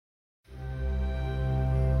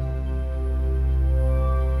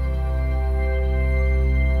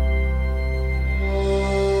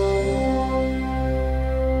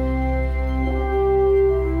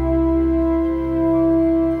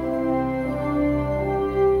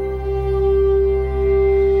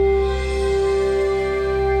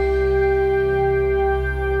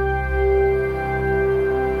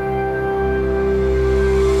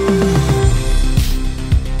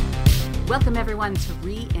everyone to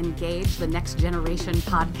re-engage the Next Generation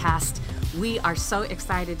podcast. We are so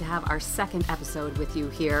excited to have our second episode with you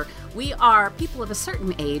here. We are people of a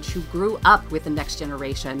certain age who grew up with the Next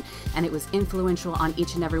Generation, and it was influential on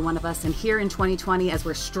each and every one of us. And here in 2020, as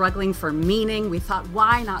we're struggling for meaning, we thought,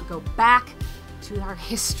 why not go back to our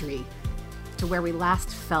history, to where we last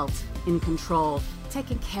felt in control,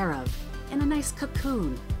 taken care of, in a nice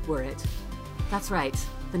cocoon, were it. That's right,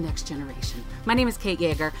 the Next Generation. My name is Kate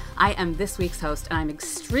Yeager. I am this week's host, and I'm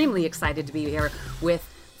extremely excited to be here with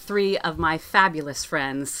three of my fabulous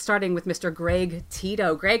friends, starting with Mr. Greg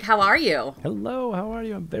Tito. Greg, how are you? Hello, how are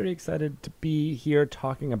you? I'm very excited to be here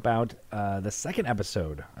talking about the second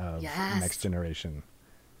episode of Next Generation.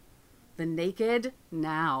 The Naked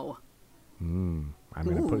Now. I'm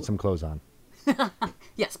going to put some clothes on.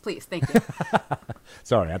 Yes, please. Thank you.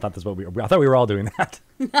 Sorry, I thought we were all doing that.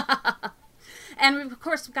 And of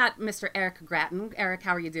course, we've got Mr. Eric Gratton. Eric,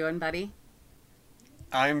 how are you doing, buddy?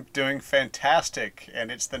 I'm doing fantastic, and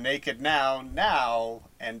it's the Naked now,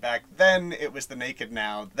 and back then it was the Naked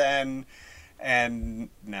Now then, and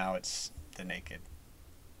now it's the Naked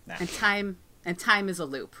now. And time is a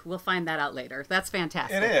loop. We'll find that out later. That's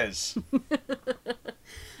fantastic. It is.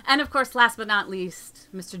 And of course, last but not least,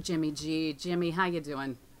 Mr. Jimmy G. Jimmy, how you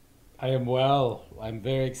doing? I am well. I'm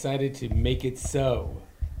very excited to make it so.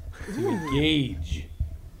 To engage.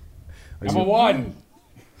 Number one.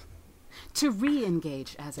 To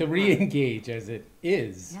re-engage, as it To re-engage as it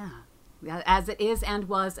is. Yeah. As it is and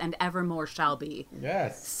was and evermore shall be.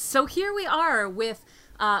 Yes. So here we are with,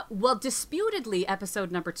 disputedly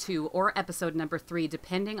episode number 2 or episode number 3,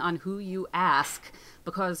 depending on who you ask.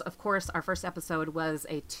 Because, of course, our first episode was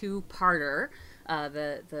a 2-parter.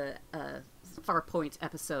 The Farpoint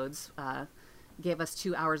episodes gave us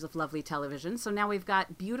 2 hours of lovely television. So now we've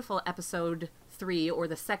got beautiful episode 3, or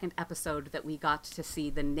the second episode that we got to see,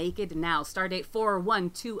 The Naked Now. Stardate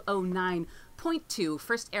 41209.2.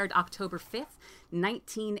 First aired October 5th,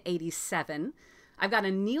 1987. I've got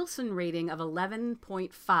a Nielsen rating of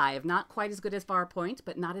 11.5. Not quite as good as Farpoint,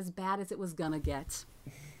 but not as bad as it was gonna get.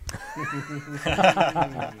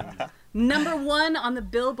 Number 1 on the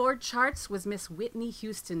Billboard charts was Miss Whitney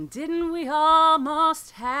Houston. Didn't we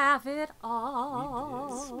almost have it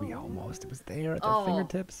all? We almost. It was there at our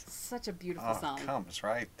fingertips. Such a beautiful song. Oh, comes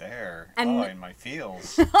right there. And in my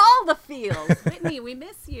feels. all the feels. Whitney, we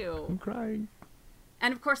miss you. I'm crying.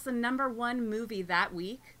 And of course, the number 1 movie that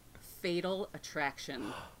week, Fatal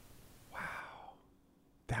Attraction. Wow.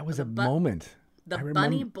 That was a moment. The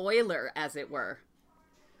bunny boiler, as it were.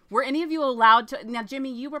 Were any of you allowed to... Now,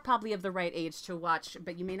 Jimmy, you were probably of the right age to watch,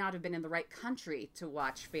 but you may not have been in the right country to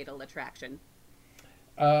watch Fatal Attraction.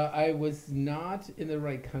 I was not in the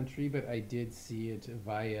right country, but I did see it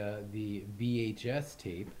via the VHS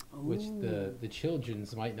tape, which the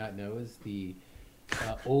children's might not know is the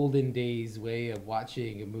olden days way of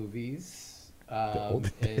watching movies.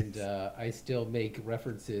 I still make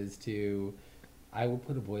references to, I will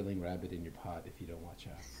put a boiling rabbit in your pot if you don't watch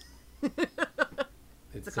out.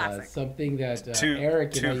 It's something that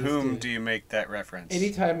Eric and I used to... To whom do you make that reference?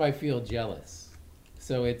 Anytime I feel jealous.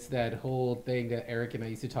 So it's that whole thing that Eric and I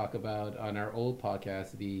used to talk about on our old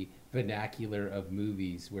podcast, the vernacular of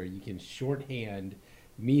movies, where you can shorthand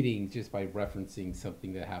meetings just by referencing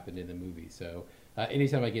something that happened in the movie. So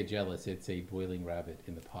anytime I get jealous, it's a boiling rabbit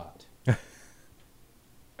in the pot.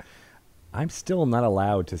 I'm still not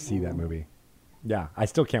allowed to see that movie. Yeah, I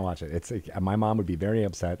still can't watch it. It's like, my mom would be very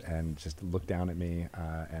upset and just look down at me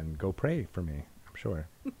and go pray for me, I'm sure.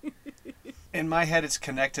 In my head, it's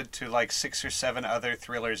connected to like 6 or 7 other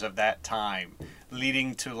thrillers of that time,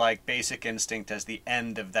 leading to like Basic Instinct as the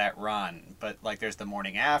end of that run. But like there's The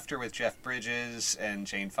Morning After with Jeff Bridges and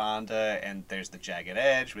Jane Fonda, and there's The Jagged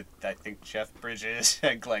Edge with, I think, Jeff Bridges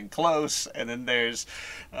and Glenn Close, and then there's...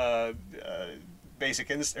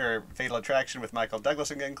 Fatal Attraction with Michael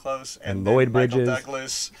Douglas and Glenn Close, and Lloyd Bridges. Michael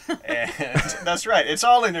Douglas, and that's right. It's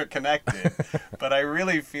all interconnected. But I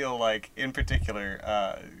really feel like, in particular,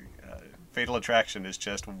 Fatal Attraction is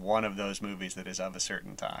just one of those movies that is of a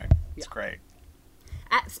certain time. It's great.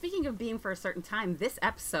 Speaking of being for a certain time, this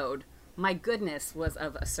episode, my goodness, was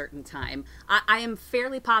of a certain time. I am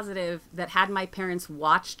fairly positive that had my parents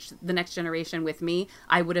watched The Next Generation with me,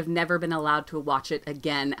 I would have never been allowed to watch it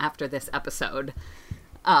again after this episode.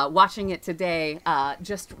 Watching it today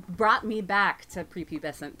just brought me back to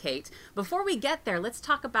prepubescent Kate. Before we get there, let's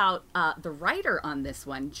talk about the writer on this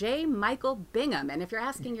one, J. Michael Bingham. And if you're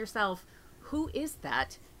asking yourself, who is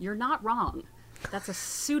that? You're not wrong. That's a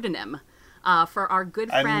pseudonym for our good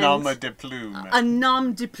friend... A nom de plume. A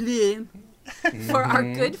nom de plume. for our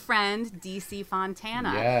good friend DC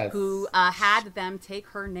Fontana, Yes. who had them take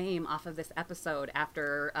her name off of this episode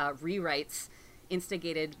after rewrites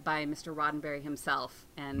instigated by Mr. Roddenberry himself,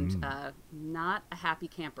 and not a happy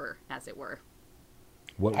camper, as it were.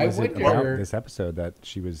 What I was it wonder- about this episode that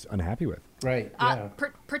she was unhappy with? Right. Yeah.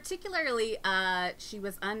 Particularly, she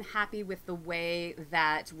was unhappy with the way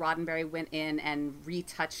that Roddenberry went in and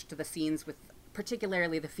retouched the scenes with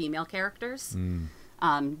particularly the female characters.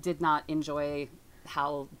 Did not enjoy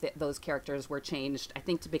how those characters were changed, I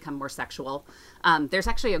think, to become more sexual. There's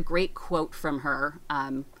actually a great quote from her.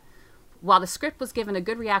 While the script was given a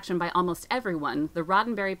good reaction by almost everyone, the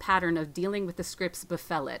Roddenberry pattern of dealing with the scripts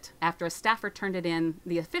befell it. After a staffer turned it in,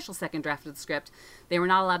 the official second draft of the script, they were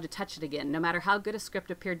not allowed to touch it again. No matter how good a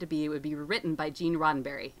script appeared to be, it would be written by Gene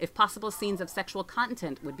Roddenberry. If possible, scenes of sexual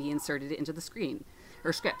content would be inserted into the script.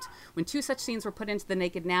 When 2 such scenes were put into The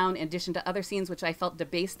Naked Now, in addition to other scenes which I felt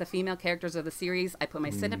debased the female characters of the series, I put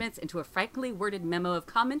my sentiments into a frankly worded memo of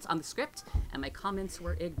comments on the script, and my comments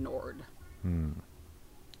were ignored.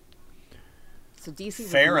 So DC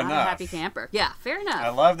was Fair not enough. a happy camper. Yeah, fair enough.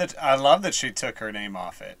 I love that she took her name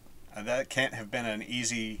off it. That can't have been an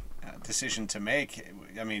easy decision to make.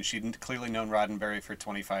 I mean, she'd clearly known Roddenberry for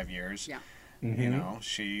 25 years. Yeah. You know,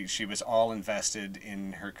 she was all invested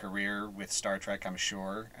in her career with Star Trek, I'm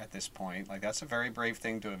sure, at this point. Like, that's a very brave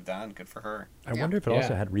thing to have done. Good for her. I Yeah. wonder if it also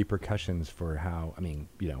Yeah. had repercussions for how, I mean,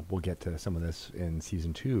 you know, we'll get to some of this in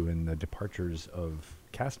season 2 and the departures of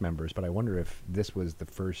cast members, but I wonder if this was the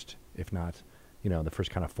first, if not, you know, the first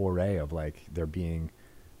kind of foray of like there being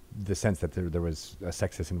the sense that there was a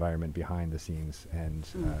sexist environment behind the scenes and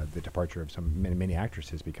the departure of many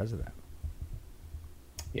actresses because of that.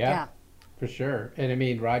 Yeah, for sure. And I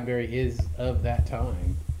mean, Roddenberry is of that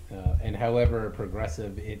time. And however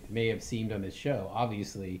progressive it may have seemed on the show,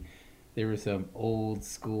 obviously there were some old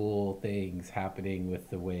school things happening with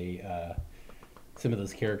the way some of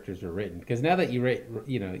those characters were written. Because now that you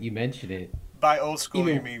mention it, By old school,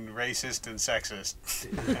 Even- you mean racist and sexist.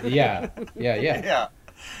 yeah. Yeah.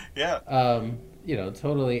 You know,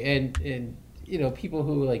 totally. And you know, people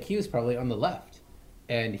who like he was probably on the left,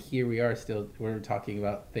 and here we are still. We're talking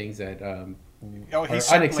about things that Oh, are he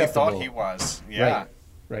certainly unacceptable. thought he was. Yeah.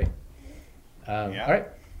 Right. Yeah. All right.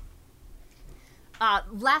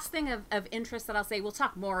 Last thing of interest that I'll say, we'll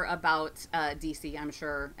talk more about DC, I'm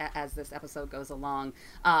sure, as this episode goes along.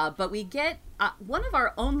 But we get one of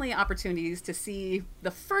our only opportunities to see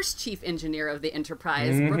the first chief engineer of the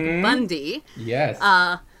Enterprise, Brooke Bundy. Yes.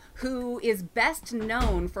 Who is best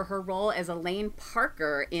known for her role as Elaine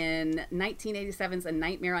Parker in 1987's A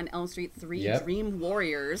Nightmare on Elm Street 3 Yep. Dream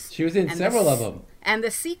Warriors. She was in and several of them. And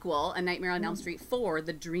the sequel, A Nightmare on Elm Street 4,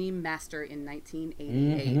 The Dream Master in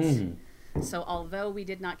 1988. So although we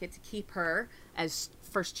did not get to keep her as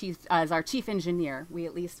our chief engineer, we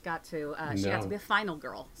at least got to she got to be a final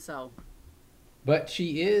girl. So But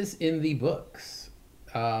she is in the books.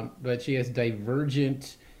 But she has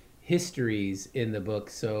divergent histories in the book.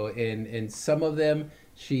 So in some of them,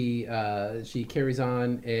 she carries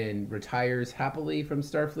on and retires happily from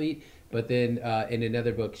Starfleet. But then in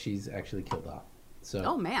another book, she's actually killed off. So,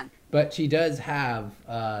 oh man. But she does have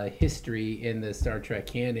history in the Star Trek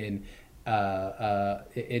canon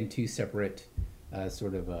in 2 separate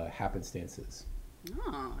sort of happenstances.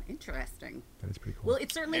 Oh, interesting. That is pretty cool. Well,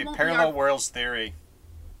 it certainly A won't parallel be worlds theory.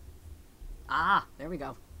 there we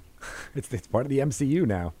go. It's part of the MCU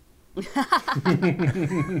now.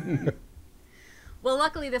 Well,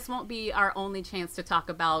 luckily, this won't be our only chance to talk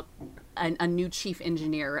about a new chief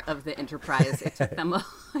engineer of the Enterprise. It took them.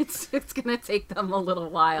 It's going to take them a little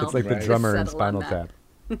while. It's like Right. the to drummer in settle on Spinal that.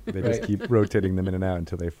 Tap. They just keep rotating them in and out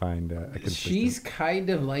until they find a consistent. She's kind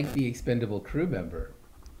of like the expendable crew member.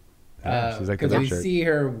 Yeah, she's like the Because we red shirt. see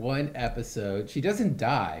her one episode. She doesn't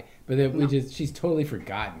die, but then she's totally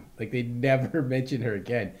forgotten. Like they never mention her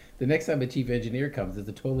again. The next time a chief engineer comes, it's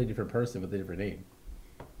a totally different person with a different name.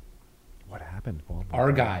 What happened, Paul?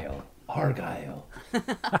 Argyle.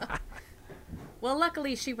 Well,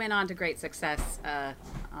 luckily, she went on to great success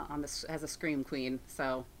as a scream queen.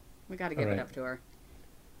 So we got to give All it right. up to her.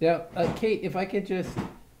 Now, Kate, if I could just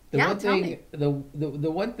Tell the me.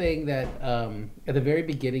 one thing that at the very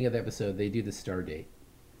beginning of the episode they do the star date.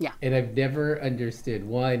 Yeah. And I've never understood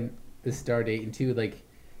one, the star date, and two, like,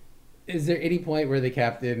 is there any point where the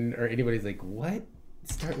captain or anybody's like, what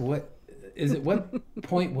is it? What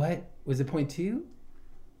point? What was it? Point 2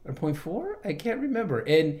 or point 4? I can't remember.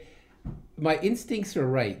 And my instincts are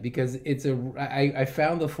right because I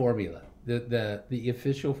found the formula, the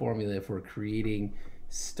official formula for creating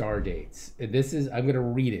star dates. And this is, I'm going to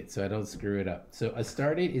read it so I don't screw it up. So a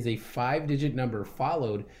star date is a 5-digit number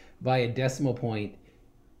followed by a decimal point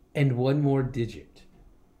and one more digit.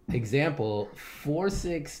 Example,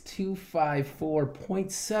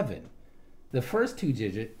 46254.7. The first two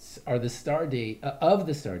digits are the star date of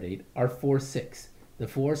the star date are 46. The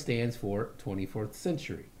 4 stands for 24th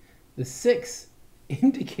century. The 6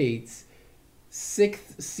 indicates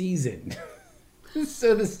 6th season.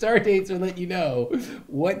 So the star dates will let you know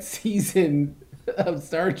what season of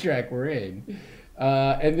Star Trek we're in.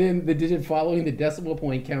 And then the digit following the decimal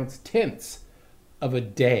point counts tenths of a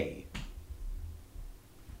day.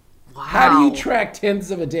 Wow. How do you track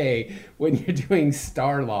tenths of a day when you're doing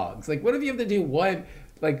star logs? Like, what if you have to do one,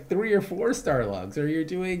 like 3 or 4 star logs, or you're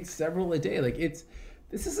doing several a day? Like,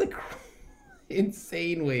 this is a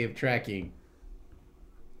insane way of tracking.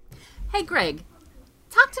 Hey, Greg,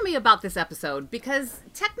 talk to me about this episode, because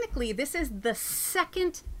technically this is the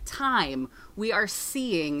second time we are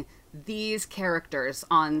seeing these characters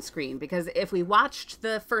on screen, because if we watched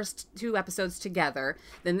the first 2 episodes together,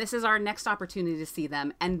 then this is our next opportunity to see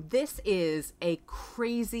them, and this is a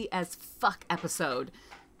crazy as fuck episode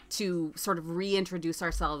to sort of reintroduce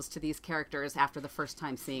ourselves to these characters after the first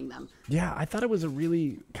time seeing them. Yeah, I thought it was a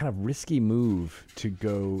really kind of risky move to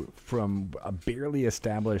go from a barely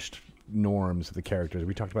established norms of the characters.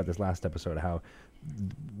 We talked about this last episode, how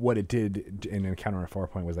what it did in Encounter on a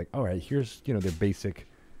Farpoint was like, all right, here's, you know, their basic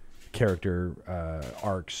character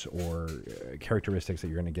arcs or characteristics that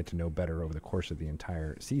you're going to get to know better over the course of the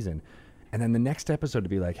entire season. And then the next episode to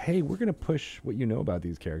be like, hey, we're going to push what you know about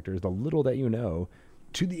these characters, the little that you know,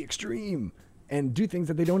 to the extreme and do things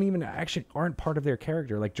that they don't even actually aren't part of their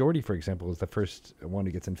character. Like Geordi, for example, is the first one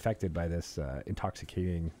who gets infected by this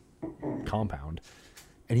intoxicating compound.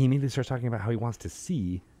 And he immediately starts talking about how he wants to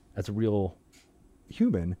see as a real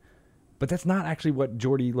human, but that's not actually what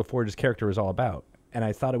Geordi LaForge's character is all about. And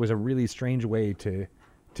I thought it was a really strange way to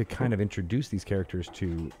kind of introduce these characters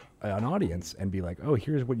to an audience and be like, oh,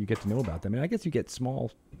 here's what you get to know about them. And I guess you get small,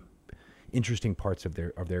 interesting parts of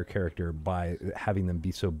their character by having them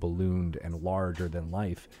be so ballooned and larger than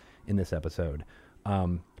life in this episode.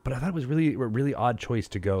 But I thought it was really a really odd choice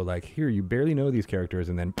to go like, here, you barely know these characters,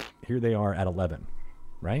 and then here they are at 11,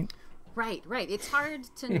 right? Right. It's hard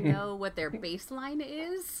to know what their baseline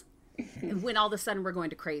is when all of a sudden we're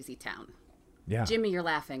going to Crazy Town. Yeah. Jimmy, you're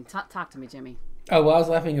laughing. Talk to me, Jimmy. Oh, well, I was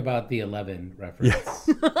laughing about the 11 reference. Yes.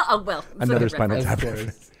 Oh, well. Another Spinal Tap Of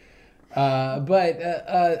reference. course. But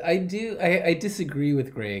I disagree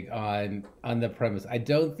with Greg on the premise. I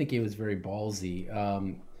don't think it was very ballsy.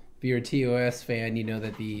 If you're a TOS fan, you know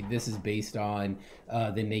that this is based on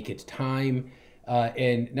the Naked Time.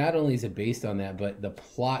 And not only is it based on that, but the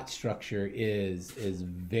plot structure is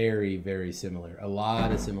very, very similar. A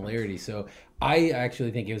lot of similarities. So I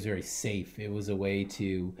actually think it was very safe. It was a way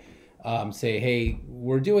to say, hey,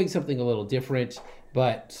 we're doing something a little different,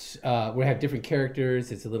 but we have different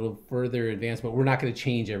characters. It's a little further advanced, but we're not going to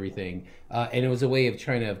change everything. And it was a way of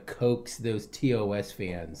trying to coax those TOS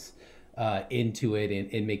fans into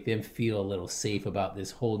it and make them feel a little safe about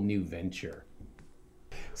this whole new venture.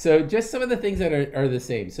 So just some of the things that are the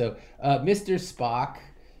same. So Mr. Spock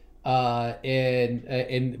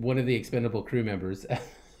and one of the expendable crew members,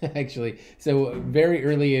 actually. So very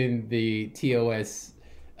early in the TOS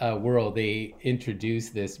world, they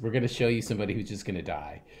introduced this. We're going to show you somebody who's just going to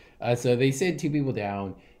die. So they send 2 people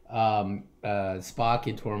down, Spock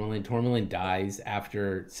and Tourmaline. Tourmaline dies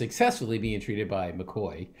after successfully being treated by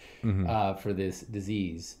McCoy for this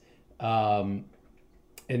disease. And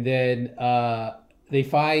then they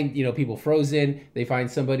find, people frozen. They find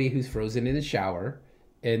somebody who's frozen in the shower.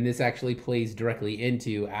 And this actually plays directly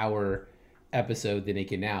into our episode, The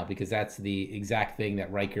Naked Now, because that's the exact thing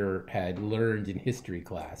that Riker had learned in history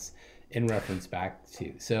class in reference back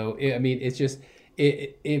to. So, it's just,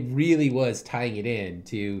 it really was tying it in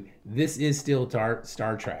to, this is still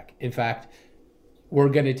Star Trek. In fact, we're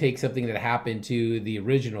going to take something that happened to the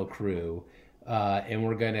original crew and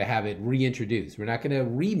we're going to have it reintroduced. We're not going to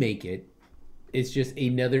remake it. It's just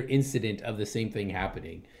another incident of the same thing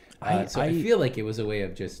happening. I feel like it was a way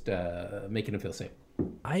of just making them feel safe.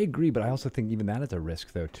 I agree, but I also think even that is a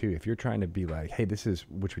risk, though, too. If you're trying to be like, hey, this is,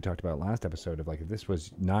 which we talked about last episode, of like, if this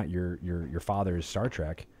was not your father's Star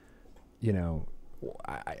Trek,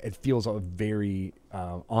 it feels very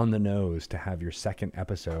on the nose to have your second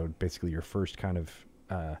episode, basically your first kind of,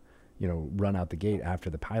 run out the gate after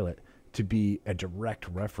the pilot, to be a direct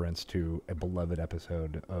reference to a beloved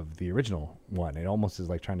episode of the original one. It almost is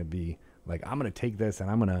like trying to be like, I'm going to take this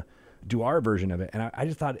and I'm going to do our version of it. And I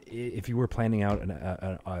just thought, if you were planning out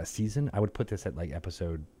a season, I would put this at like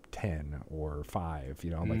episode 10 or 5,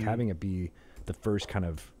 like having it be the first kind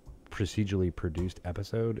of procedurally produced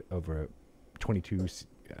episode over a 22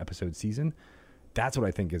 episode season. That's what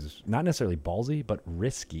I think is not necessarily ballsy, but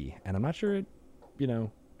risky. And I'm not sure it,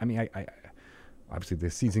 I mean, I obviously the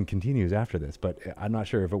season continues after this, but I'm not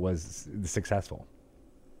sure if it was successful.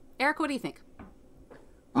 Eric, what do you think?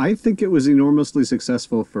 I think it was enormously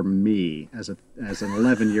successful for me as an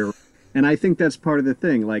 11-year-old. And I think that's part of the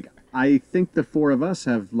thing. Like, I think the four of us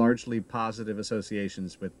have largely positive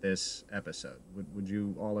associations with this episode. Would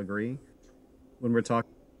you all agree when we're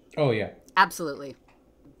talking? Oh, yeah. Absolutely.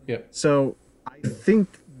 Yep. So I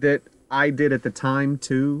think that I did at the time,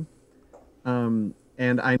 too. And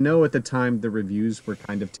I know at the time the reviews were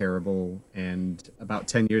kind of terrible. And about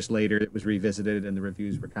 10 years later, it was revisited and the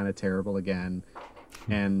reviews were kind of terrible again.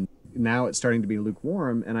 And now it's starting to be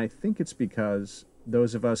lukewarm. And I think it's because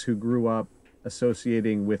those of us who grew up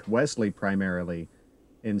associating with Wesley primarily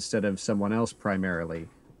instead of someone else primarily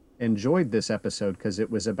enjoyed this episode because it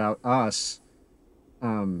was about us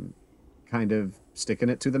kind of sticking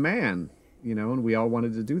it to the man, and we all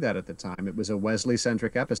wanted to do that at the time. It was a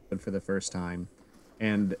Wesley-centric episode for the first time.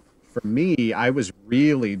 And for me, I was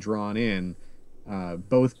really drawn in,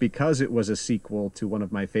 both because it was a sequel to one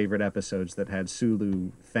of my favorite episodes that had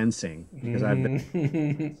Sulu fencing, because I've been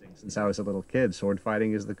fencing since I was a little kid. Sword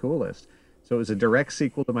fighting is the coolest. So it was a direct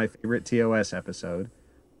sequel to my favorite TOS episode.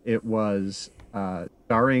 It was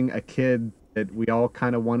starring a kid that we all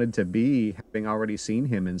kind of wanted to be, having already seen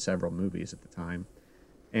him in several movies at the time.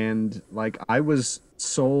 And I was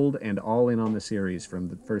sold and all in on the series from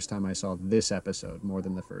the first time I saw this episode, more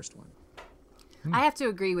than the first one. I have to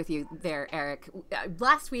agree with you there, Eric.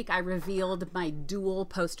 Last week, I revealed my dual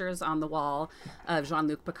posters on the wall of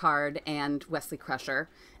Jean-Luc Picard and Wesley Crusher.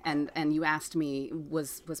 And you asked me,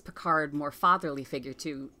 was Picard more fatherly figure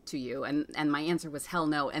to you? And my answer was hell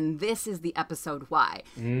no. And this is the episode why.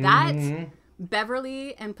 That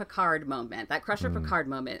Beverly and Picard moment, that Crusher Picard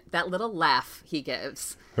moment, that little laugh he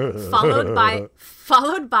gives, followed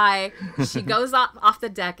by she goes off the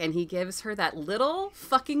deck and he gives her that little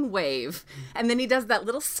fucking wave, and then he does that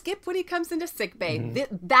little skip when he comes into sickbay.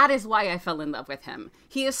 That is why I fell in love with him.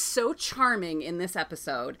 He is so charming in this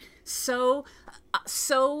episode, so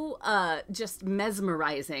just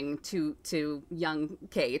mesmerizing to young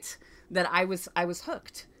Kate that I was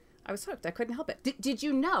hooked. I couldn't help it. Did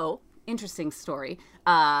you know? Interesting story.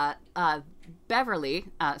 Beverly,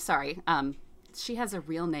 she has a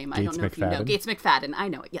real name. I don't know if you know. Gates McFadden. I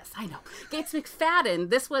know it. Yes, I know. Gates McFadden,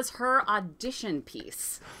 this was her audition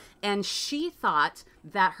piece. And she thought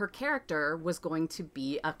that her character was going to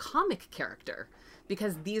be a comic character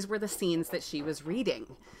because these were the scenes that she was reading.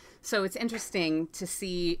 So it's interesting to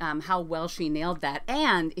see how well she nailed that.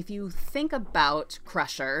 And if you think about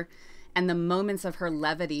Crusher and the moments of her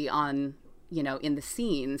levity on in the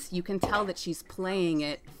scenes, you can tell that she's playing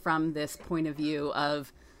it from this point of view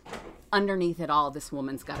of underneath it all, this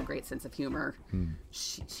woman's got a great sense of humor.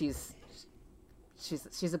 She's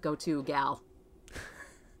a go-to gal.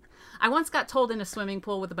 I once got told in a swimming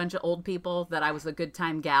pool with a bunch of old people that I was a good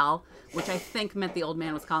time gal, which I think meant the old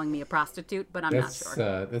man was calling me a prostitute, but I'm not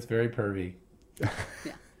sure. That's very pervy.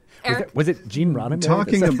 Yeah. Eric? Was it Gene Roddenberry?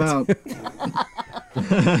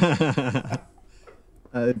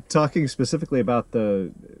 Talking specifically about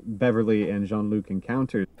the Beverly and Jean-Luc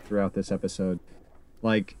encounters throughout this episode,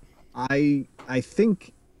 I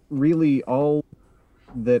think really all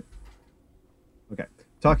that... Okay,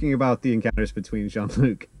 talking about the encounters between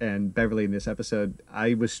Jean-Luc and Beverly in this episode,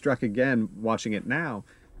 I was struck again, watching it now,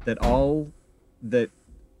 that all that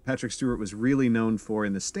Patrick Stewart was really known for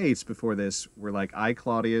in the States before this were I,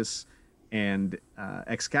 Claudius and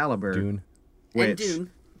Excalibur. Dune. And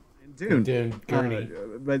Dune. Dune.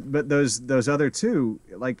 But those other two,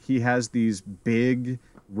 he has these big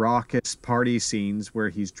raucous party scenes where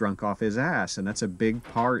he's drunk off his ass, and that's a big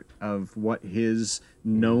part of what his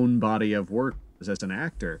known body of work is as an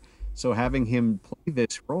actor. So having him play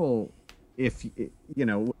this role, if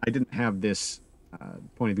I didn't have this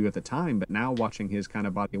point of view at the time, but now watching his kind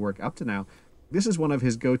of body of work up to now, this is one of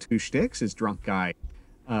his go-to shticks, is drunk guy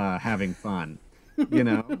having fun.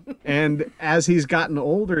 And as he's gotten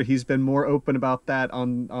older, he's been more open about that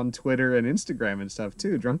on Twitter and Instagram and stuff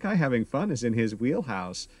too. Drunk guy having fun is in his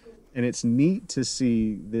wheelhouse, and it's neat to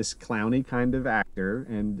see this clowny kind of actor.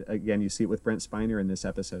 And again, you see it with Brent Spiner in this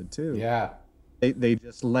episode too. Yeah, they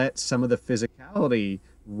just let some of the physicality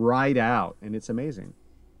ride out, and it's amazing.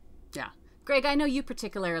 Yeah, Greg, I know you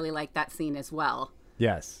particularly like that scene as well.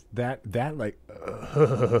 Yes, that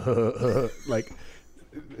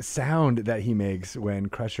sound that he makes when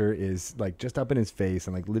Crusher is just up in his face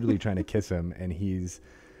and literally trying to kiss him, and he's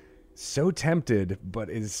so tempted, but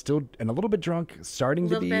is still and a little bit drunk, starting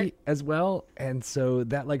to be as well. And so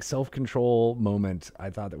that like self-control moment, I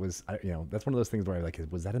thought that was, that's one of those things where I like,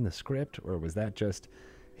 was that in the script or was that just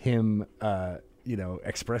him,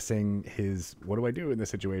 expressing his, what do I do in this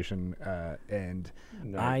situation?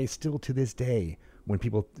 I still to this day, when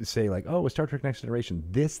people say like, oh, Star Trek Next Generation,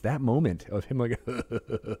 that moment of him like,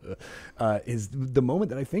 is the moment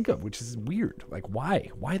that I think of, which is weird. Like, why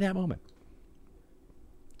that moment?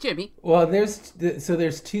 Jimmy. Well, there's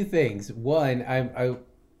two things. One,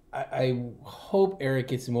 I hope Eric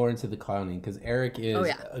gets more into the clowning, because Eric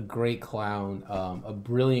is a great clown, a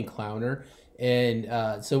brilliant clowner.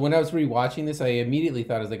 And so when I was rewatching this, I immediately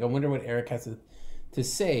thought, I was like, I wonder what Eric has to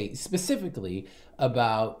say specifically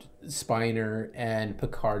about Spiner and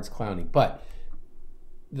Picard's clowning. But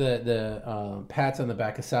the pats on the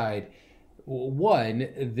back aside. One,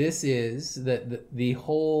 this is the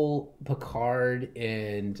whole Picard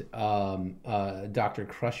and Dr.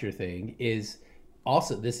 Crusher thing is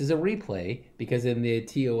also, this is a replay, because in the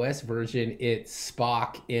TOS version, it's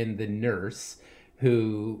Spock and the nurse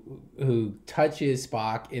who touches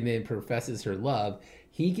Spock and then professes her love.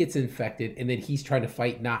 He gets infected, and then he's trying to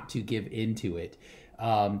fight not to give into it.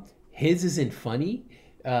 His isn't funny.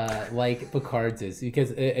 Like Picard's is,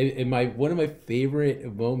 because one of my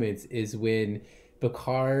favorite moments is when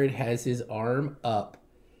Picard has his arm up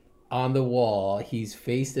on the wall. He's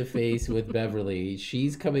face to face with Beverly.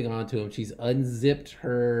 She's coming onto him. She's unzipped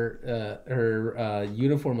her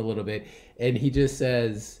uniform a little bit, and he just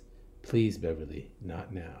says, "Please, Beverly,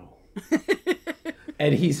 not now."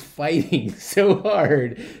 And he's fighting so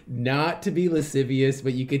hard not to be lascivious,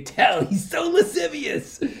 but you could tell he's so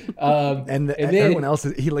lascivious. And then everyone else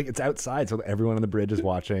is it's outside, so everyone on the bridge is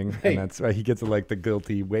watching, and that's why he gets the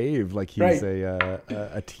guilty wave, like he's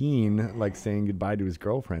a teen, like saying goodbye to his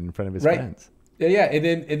girlfriend in front of his friends. Yeah,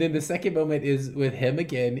 and then the second moment is with him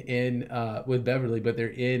again with Beverly, but they're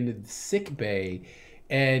in sick bay.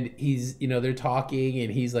 And he's, they're talking,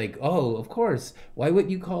 and he's like, "Oh, of course. Why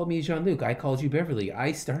wouldn't you call me Jean-Luc? I called you Beverly.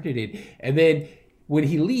 I started it." And then when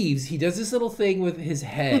he leaves, he does this little thing with his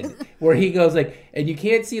head where he goes and you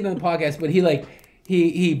can't see it on the podcast, but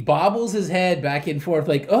he bobbles his head back and forth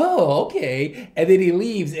like, "Oh, okay." And then he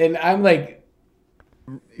leaves, and I'm like,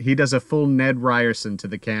 he does a full Ned Ryerson to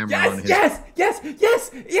the camera. Yes,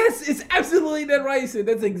 it's absolutely Ned Ryerson.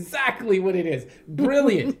 That's exactly what it is.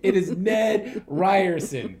 Brilliant. It is Ned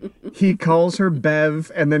Ryerson. He calls her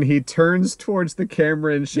Bev, and then he turns towards the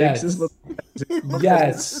camera and shakes his little head.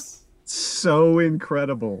 Yes. So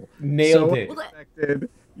incredible. Nailed it. Unexpected.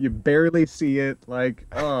 You barely see it.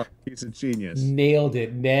 He's a genius. Nailed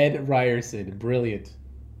it. Ned Ryerson. Brilliant.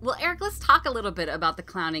 Well, Eric, let's talk a little bit about the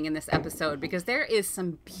clowning in this episode, because there is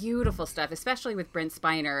some beautiful stuff, especially with Brent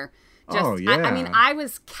Spiner. I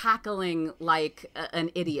was cackling like an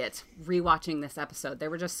idiot rewatching this episode. There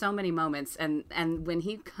were just so many moments, and when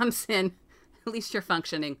he comes in, at least you're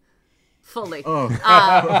functioning fully.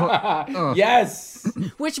 Yes.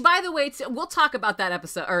 Which, by the way, we'll talk about that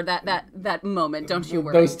episode or that moment. Don't you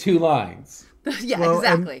worry. Those two lines.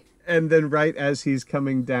 Exactly. And then right as he's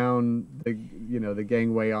coming down the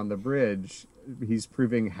gangway on the bridge, he's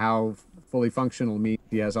proving how fully functional means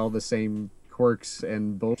he has all the same quirks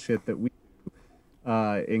and bullshit that we do,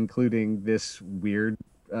 including this weird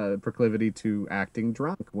proclivity to acting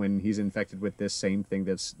drunk when he's infected with this same thing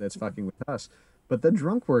that's fucking with us. But the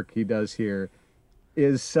drunk work he does here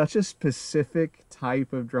is such a specific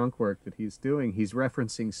type of drunk work that he's doing. He's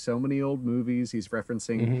referencing so many old movies. He's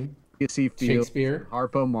referencing C. Fields, Shakespeare,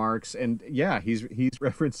 Harpo Marx, and he's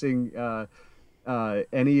referencing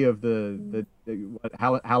any of the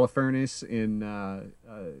Holofernes in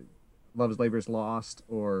Love's Labor's Lost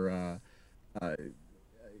or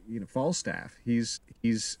Falstaff. He's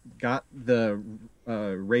got the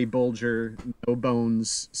Ray Bolger no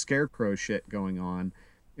bones scarecrow shit going on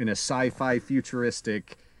in a sci-fi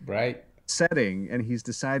futuristic setting, and he's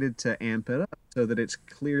decided to amp it up so that it's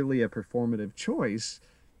clearly a performative choice.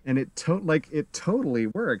 And it totally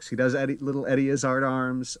works. He does little Eddie Izzard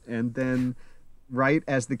arms, and then right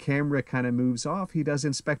as the camera kind of moves off, he does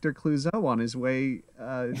Inspector Clouseau on his way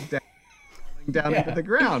down into the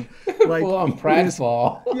ground. On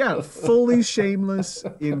pratfall. Fully shameless,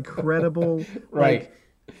 incredible. Right.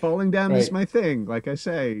 Falling down is my thing. Like I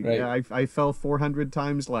say, I fell 400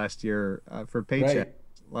 times last year for paycheck.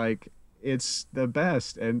 It's the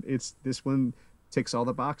best, and this one ticks all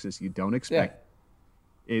the boxes. You don't expect.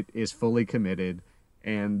 It is fully committed,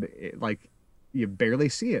 and you barely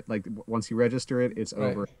see it. Like once you register it, it's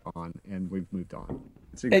Right. over and on, and we've moved on.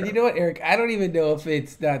 It's And you know what, Eric? I don't even know if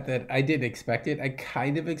it's not that I didn't expect it. I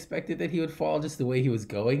kind of expected that he would fall just the way he was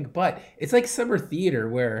going, but it's like summer theater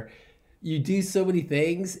where you do so many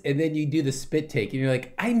things and then you do the spit take and you're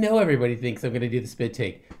like, I know everybody thinks I'm going to do the spit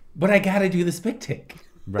take, but I got to do the spit take.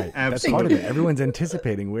 Right. That's Absolutely. part of it. Everyone's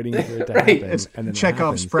anticipating, waiting for it to Right. happen. It's and then it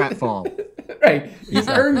Chekhov's happens. pratfall Right. You've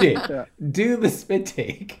earned it. Do the spit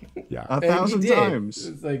take. Yeah. a And he thousand did. times.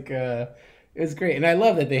 It's like, it was great. And I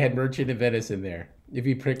love that they had Merchant of Venice in there. If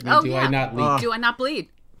you prick me, Oh, do yeah. I not leak? Do I not bleed?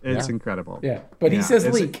 It's Yeah. incredible. Yeah. But he Yeah, says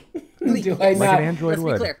it's- leak. Do I Like not? an android Let's be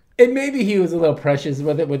would. clear. And maybe he was a little precious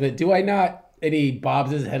with it. Do I not? And he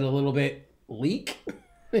bobs his head a little bit. Leak.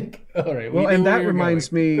 Like, all right. Well, we and knew where that you were reminds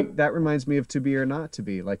going. me. That reminds me of To Be or Not to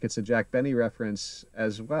Be. Like it's a Jack Benny reference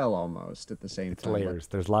as well, almost at the same It's time. Like, layers.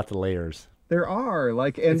 There's lots of layers. there are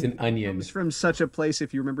like, and It's an onion. It comes from such a place.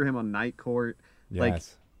 If you remember him on Night Court, like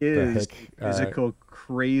Yes. is Hick, musical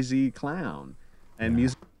crazy clown and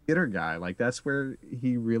musical theater guy. Like that's where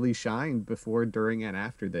he really shined before, during, and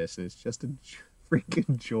after this. It's just a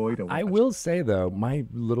freaking joy to watch. I will say though, my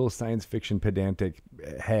little science fiction pedantic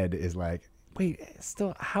head is like, wait,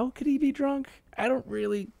 still, how could he be drunk? I don't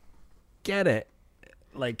really get it.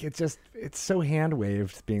 Like it's so hand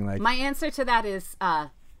waved, being like, My answer to that is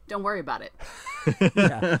don't worry about it.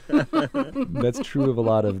 that's true of a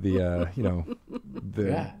lot of the the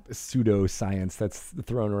Yeah. pseudo science that's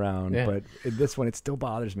thrown around. Yeah. But in this one, it still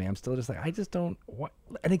bothers me. I'm still just like, I just don't. What?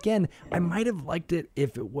 And again, I might have liked it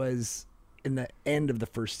if it was in the end of the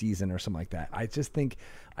first season or something like that. I think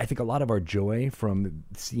a lot of our joy from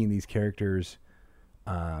seeing these characters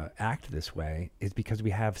act this way is because we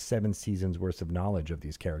have 7 seasons worth of knowledge of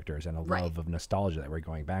these characters and a Right. love of nostalgia that we're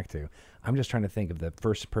going back to. I'm just trying to think of the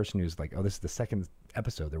first person who's like, oh, this is the second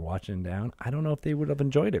episode they're watching down. I don't know if they would have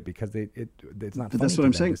enjoyed it because it's not But funny that's to what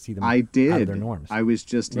I'm them saying. to see them I did. out of their norms. I was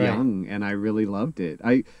just Right. young, and I really loved it.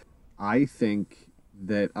 I think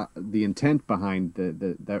that the intent behind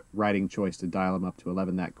the writing choice to dial them up to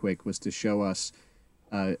 11 that quick was to show us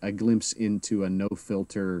a glimpse into a no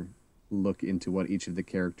filter look into what each of the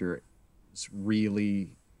characters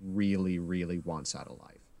really, really, really wants out of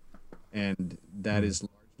life, and that is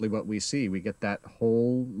largely what we see. We get that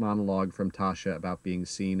whole monologue from Tasha about being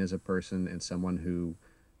seen as a person and someone who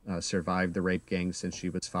survived the rape gang since she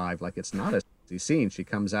was 5. Like it's not a sexy scene. She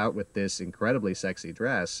comes out with this incredibly sexy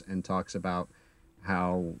dress and talks about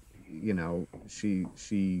how she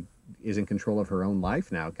is in control of her own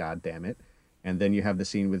life now. God damn it! And then you have the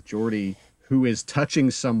scene with Geordi, who is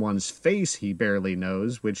touching someone's face he barely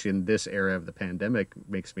knows, which in this era of the pandemic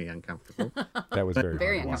makes me uncomfortable. That was very,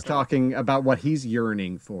 Very hard to watch. He's talking about what he's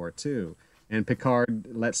yearning for too, and Picard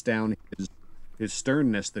lets down his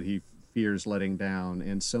sternness that he fears letting down,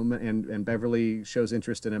 and Beverly shows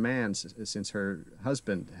interest in a man since her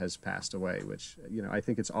husband has passed away. Which I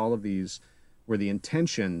think it's all of these where the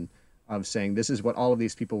intention of saying this is what all of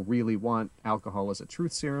these people really want. Alcohol is a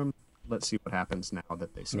truth serum. Let's see what happens now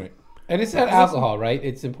that they say. Right. And it's not alcohol, right?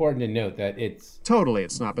 It's important to note that it's Totally,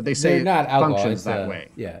 it's not, but they say they're not it alcohol. functions It's that way.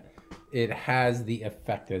 Yeah, it has the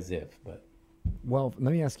effect as if, but Well,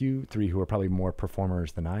 let me ask you 3 who are probably more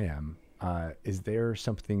performers than I am. Is there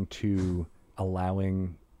something to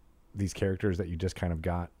allowing these characters that you just kind of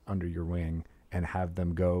got under your wing and have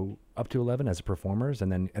them go up to 11 as performers,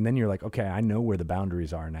 and then you're like, okay, I know where the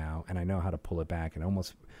boundaries are now, and I know how to pull it back, and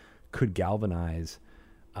almost could galvanize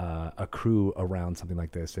a crew around something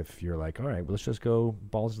like this if you're like, all right, well, let's just go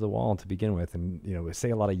balls to the wall to begin with, and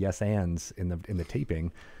say a lot of yes ands in the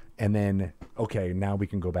taping, and then okay, now we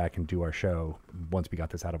can go back and do our show once we got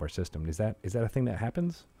this out of our system. Is that a thing that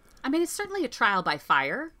happens? I mean, it's certainly a trial by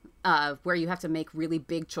fire, where you have to make really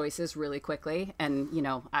big choices really quickly. And,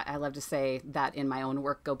 I love to say that in my own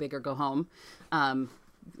work, go big or go home. Loud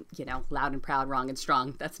and proud, wrong and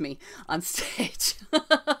strong. That's me on stage.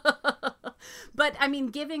 But, I mean,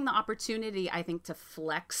 giving the opportunity, I think, to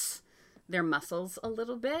flex their muscles a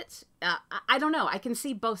little bit. I don't know. I can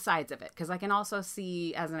see both sides of it, because I can also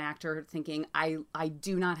see as an actor thinking, I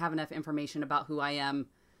do not have enough information about who I am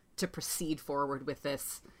to proceed forward with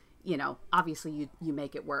this. Obviously you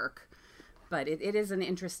make it work, but it is an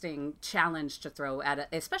interesting challenge to throw at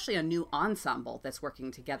especially a new ensemble that's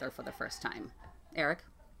working together for the first time. Eric?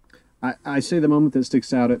 I say the moment that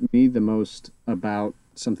sticks out at me the most about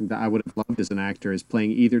something that I would have loved as an actor is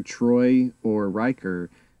playing either Troy or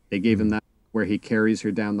Riker. They gave him that where he carries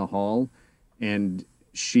her down the hall and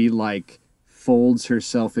she folds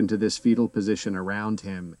herself into this fetal position around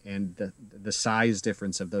him, and the size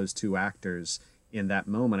difference of those two actors in that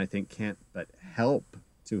moment I think can't but help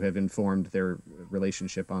to have informed their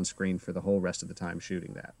relationship on screen for the whole rest of the time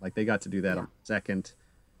shooting that. Like they got to do that on the second,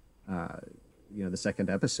 the second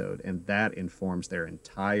episode, and that informs their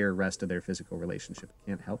entire rest of their physical relationship.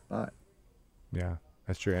 Can't help but. Yeah,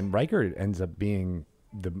 that's true. And Riker ends up being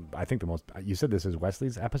I think the most, you said this is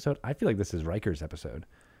Wesley's episode. I feel like this is Riker's episode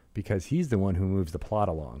because he's the one who moves the plot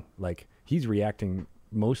along. Like he's reacting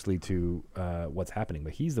mostly to what's happening,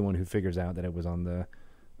 but he's the one who figures out that it was on the,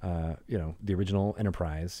 the original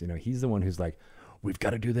Enterprise. He's the one who's like, we've got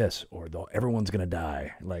to do this or everyone's going to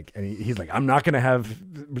die. Like, and he's like, I'm not going to have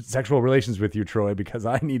sexual relations with you, Troy, because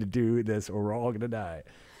I need to do this or we're all going to die.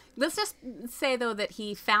 Let's just say, though, that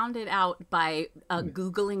he found it out by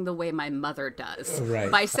Googling the way my mother does.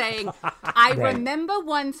 Right. By saying, I remember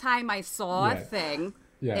one time I saw a thing.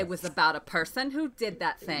 Yes. It was about a person who did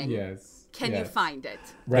that thing. Yes. Can you find it?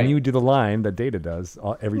 Right. And you do the line that Data does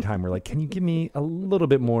every time. We're like, can you give me a little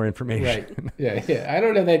bit more information? Right. Yeah. I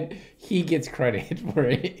don't know that he gets credit for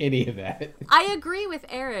any of that. I agree with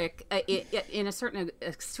Eric to a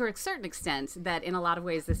certain extent that in a lot of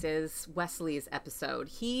ways this is Wesley's episode.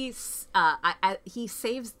 He saves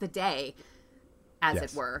the day, as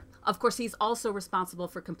it were. Of course, he's also responsible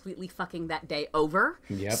for completely fucking that day over.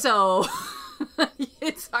 Yep. So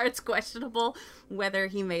it's questionable whether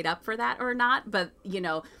he made up for that or not. But,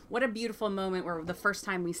 what a beautiful moment where the first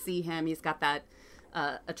time we see him, he's got that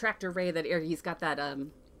attractor ray he's got that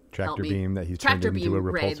tractor beam that he's turned into a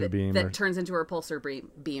repulsor beam. That turns into a repulsor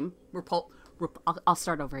beam. I'll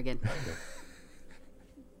start over again.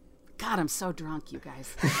 God, I'm so drunk, you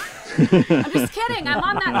guys. I'm just kidding. I'm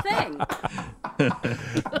on that thing.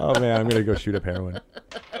 Oh man, I'm gonna go shoot up heroin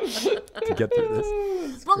to get through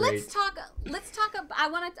this. Well, let's talk. I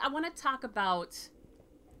want to talk about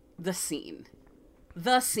the scene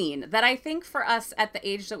that I think for us at the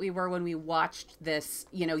age that we were when we watched this.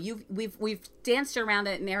 We've danced around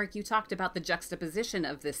it, and Eric, you talked about the juxtaposition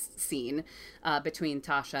of this scene between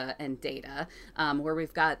Tasha and Data, where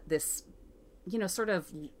we've got this, sort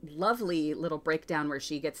of lovely little breakdown where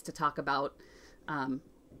she gets to talk about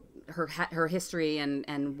her history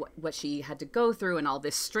and what she had to go through and all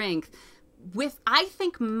this strength with, I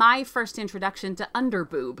think, my first introduction to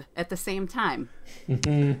underboob at the same time.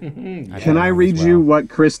 Can I read you what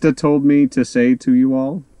Krista told me to say to you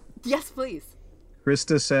all? Yes, please.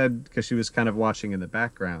 Krista said, because she was kind of watching in the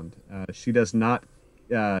background, she does not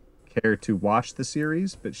care to watch the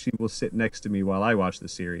series, but she will sit next to me while I watch the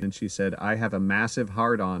series. And she said, I have a massive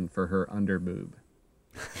hard-on for her underboob.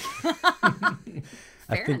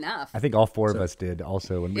 Fair enough. I think all four of us did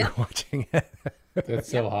also when we were watching it. That's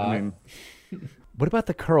so hot. What about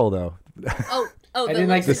the curl, though? Oh, I didn't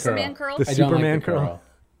like the Superman curl? The Superman curl?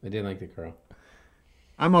 I didn't like the curl.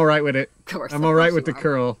 I'm all right with it. Of course. I'm all right with the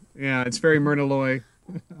curl. Yeah, it's very Myrna Loy.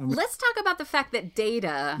 Let's talk about the fact that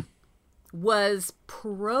Data was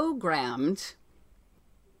programmed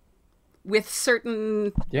with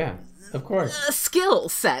certain of course skill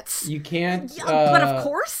sets. You can't but of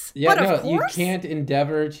course you can't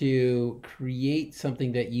endeavor to create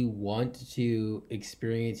something that you want to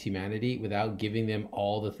experience humanity without giving them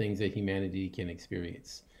all the things that humanity can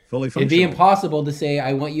experience. Fully functional. It'd be impossible to say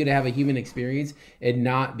I want you to have a human experience and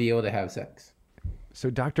not be able to have sex. So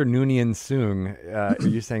Dr. Noonien Soong,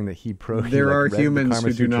 you're saying that there are humans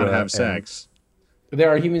who do not have sex. There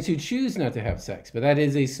are humans who choose not to have sex, but that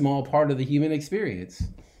is a small part of the human experience.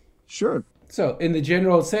 Sure. So in the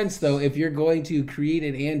general sense, though, if you're going to create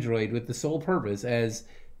an android with the sole purpose, as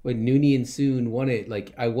when Noonien Soong wanted,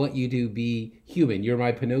 like, I want you to be human, you're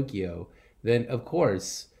my Pinocchio, then of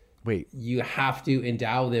course... Wait. You have to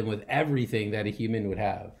endow them with everything that a human would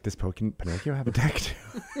have. Does Pinocchio have a dick too?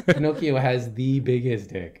 Pinocchio has the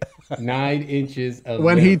biggest dick. 9 inches of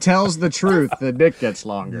When milk. he tells the truth, the dick gets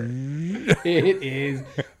longer. It is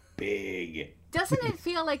big. Doesn't it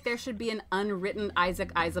feel like there should be an unwritten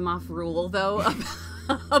Isaac Asimov rule, though,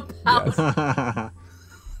 about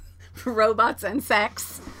robots and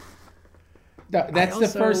sex? That's the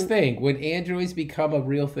first thing. When androids become a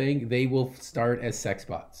real thing, they will start as sex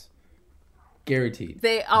bots. Guaranteed.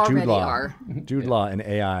 They already are. Jude Law and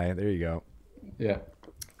AI. There you go. Yeah.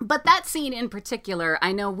 But that scene in particular,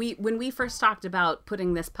 I know when we first talked about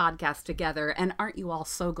putting this podcast together, and aren't you all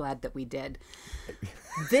so glad that we did?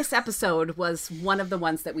 This episode was one of the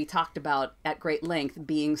ones that we talked about at great length,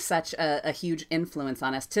 being such a huge influence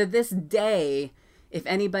on us. To this day, if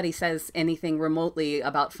anybody says anything remotely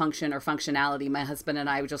about function or functionality, my husband and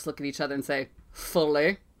I would just look at each other and say,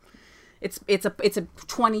 fully. It's a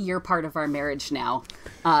 20-year part of our marriage now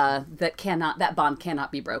that bond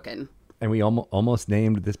cannot be broken. And we almost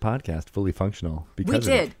named this podcast Fully Functional because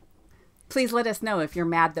we did. Please let us know if you're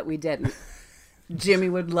mad that we didn't. Jimmy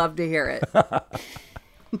would love to hear it.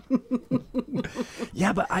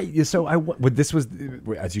 Yeah, but this was,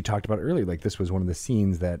 as you talked about earlier, like this was one of the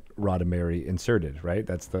scenes that Roddenberry inserted, right?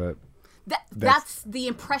 That's the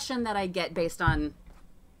impression that I get based on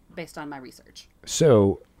my research.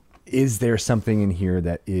 So, is there something in here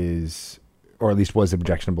that is, or at least was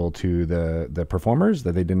objectionable to the performers,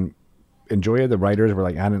 that they didn't enjoy it? The writers were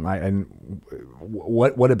like, I didn't like, and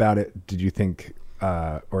what about it did you think,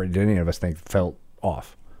 or did any of us think felt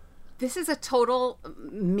off? This is a total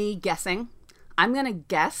me guessing. I'm going to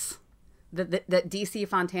guess that DC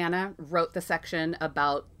Fontana wrote the section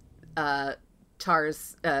about Tasha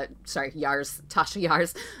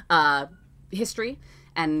Yar's history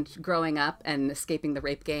and growing up and escaping the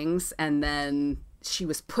rape gangs. And then she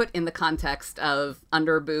was put in the context of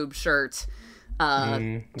under boob shirt,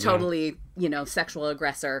 totally, sexual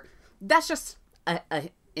aggressor. That's just a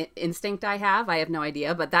instinct I have. I have no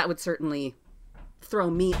idea, but that would certainly throw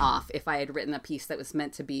me off if I had written a piece that was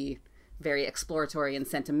meant to be very exploratory and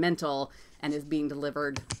sentimental and is being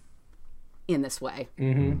delivered in this way.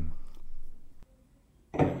 Mm-hmm.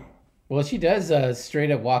 Well, she does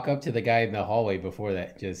straight up walk up to the guy in the hallway before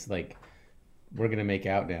that, just like, we're going to make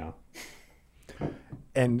out now.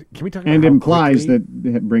 And can we talk about and how implies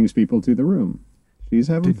quickly, that it brings people to the room. She's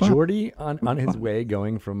having fun. Did Geordi on his way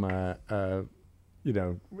going from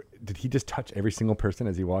did he just touch every single person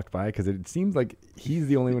as he walked by? Because it seems like he's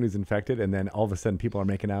the only one who's infected, and then all of a sudden people are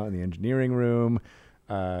making out in the engineering room.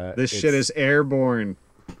 This shit is airborne.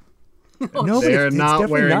 No, they but are it's not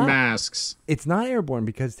definitely wearing not. masks. It's not airborne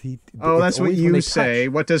because he. Oh, that's what always when you they say.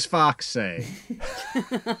 touch. What does Fox say?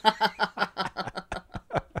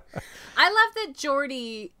 I love that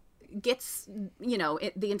Geordi gets,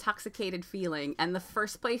 the intoxicated feeling, and the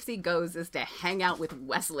first place he goes is to hang out with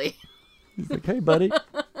Wesley. He's like, hey, buddy,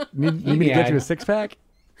 need me to get you a six-pack?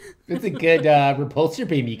 It's a good repulsor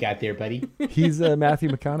beam you got there, buddy. He's Matthew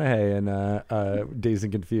McConaughey in Dazed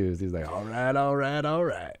and Confused. He's like, all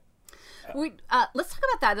right. Let's talk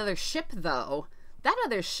about that other ship, though. That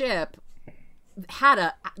other ship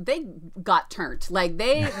they got turned. Like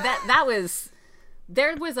there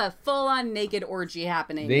was a full-on naked orgy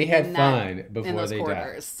happening. They had fun before they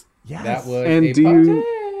quarters. died. Yes. That was And a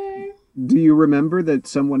party. do you remember that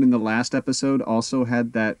someone in the last episode also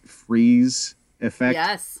had that freeze effect?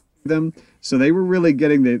 Yes. to them? So they were really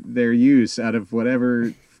getting their use out of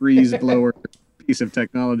whatever freeze blower piece of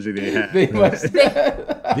technology they had. They must.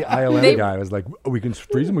 The ILM guy was like, oh, we can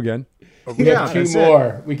freeze him again. We have two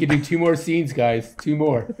more. We could do 2 more scenes, guys. 2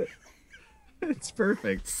 more. It's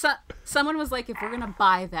perfect. Someone was like, if we're going to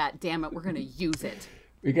buy that, damn it, we're going to use it.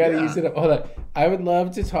 We got to use it. Hold on. I would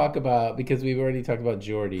love to talk about, because we've already talked about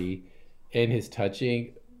Geordi and his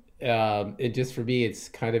touching. And just for me, it's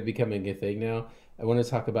kind of becoming a thing now. I want to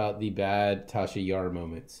talk about the bad Tasha Yar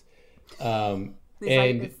moments. And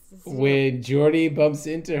when Geordi bumps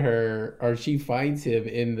into her, or she finds him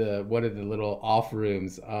in one of the little off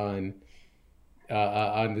rooms on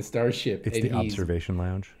the starship. It's the observation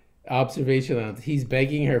lounge. He's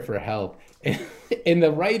begging her for help. And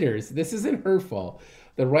the writers, this isn't her fault.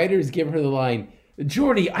 The writers give her the line,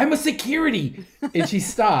 Geordi, I'm a security. And she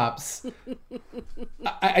stops.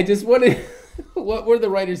 I just wanted, what were the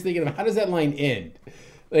writers thinking of? How does that line end?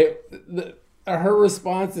 Her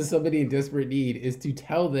response to somebody in desperate need is to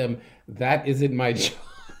tell them that isn't my job.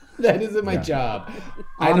 That isn't my job.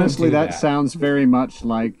 Honestly, that sounds very much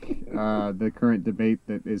like the current debate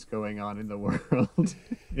that is going on in the world.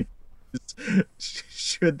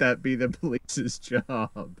 Should that be the police's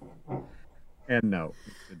job? And no,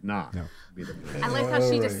 it should not be the police's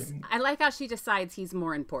job. I like how she decides he's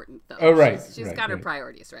more important, though. Oh, right. She's got her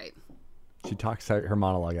priorities right. She talks her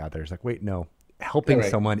monologue out there. She's like, wait, no. Helping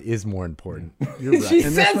someone is more important. You're right. She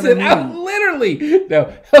says it out literally.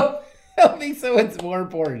 No, helping someone's more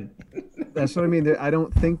important. That's what I mean. I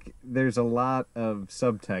don't think there's a lot of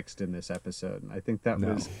subtext in this episode. I think that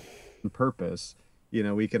was on purpose.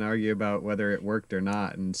 We can argue about whether it worked or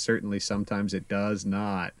not, and certainly sometimes it does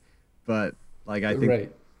not. But I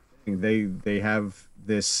think they have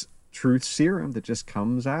this truth serum that just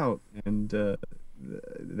comes out, and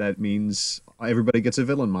that means everybody gets a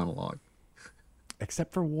villain monologue.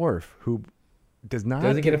 Except for Worf, who doesn't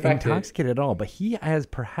get affected. intoxicated at all. But he has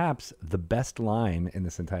perhaps the best line in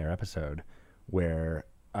this entire episode where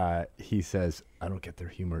he says, I don't get their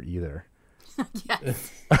humor either.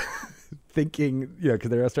 Yes. Thinking,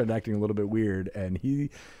 because they're starting acting a little bit weird. And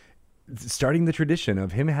he starting the tradition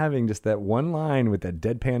of him having just that one line with that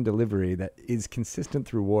deadpan delivery that is consistent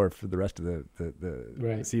through Worf for the rest of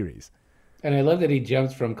the series. And I love that he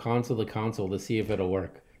jumps from console to console to see if it'll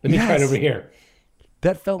work. Let me try it over here.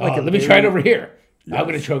 That felt like let me try it over here. Yes. I'm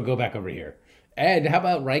going to try and go back over here. And how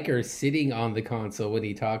about Riker sitting on the console when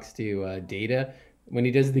he talks to Data, when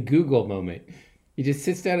he does the Google moment? He just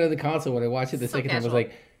sits down on the console. When I watched it the second time, I was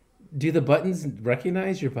like, do the buttons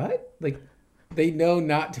recognize your butt? Like, they know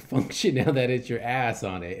not to function now that it's your ass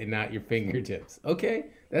on it and not your fingertips. Okay,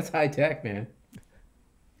 that's high tech, man.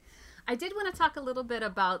 I did want to talk a little bit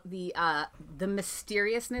about the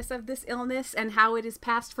mysteriousness of this illness and how it is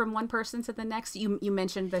passed from one person to the next. You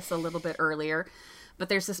mentioned this a little bit earlier, but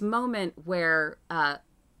there's this moment where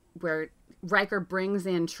Riker brings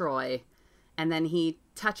in Troi, and then he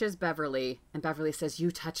touches Beverly, and Beverly says,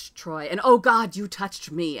 "You touched Troi," and "Oh God, you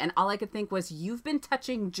touched me." And all I could think was, "You've been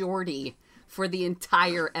touching Geordi for the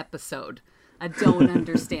entire episode. I don't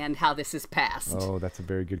understand how this is passed." Oh, that's a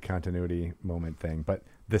very good continuity moment thing. But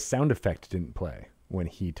the sound effect didn't play when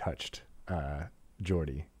he touched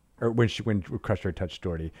Geordi, or when Crusher touched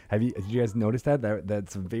Geordi. Did you guys notice that?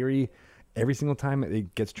 That's very, every single time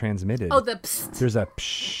it gets transmitted. Oh, the psst. There's a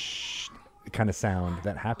psh kind of sound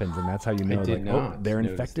that happens, and that's how you know, like, oh, they're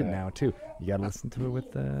infected now too. You got to listen to it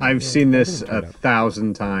with the. I've seen this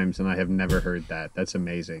 1,000 times, and I have never heard that. That's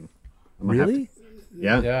amazing. Really?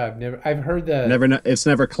 Yeah. I've heard the. It's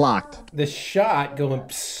never clocked. The shot going,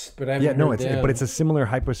 psst, but I haven't heard them. But it's a similar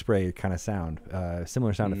hyperspray kind of sound,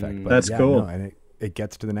 similar sound effect. But that's cool. No, and it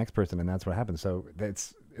gets to the next person, and that's what happens. So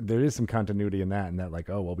there is some continuity in that, and that, like,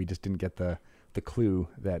 oh well, we just didn't get the clue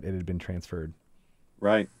that it had been transferred.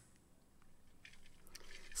 Right.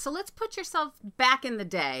 So let's put yourself back in the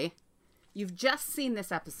day. You've just seen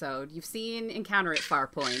this episode. You've seen Encounter at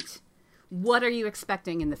Farpoint. What are you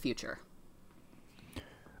expecting in the future?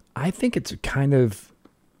 I think it's kind of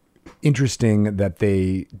interesting that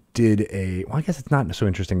they did well, I guess it's not so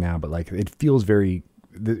interesting now, but like it feels very,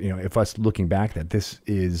 if us looking back, that this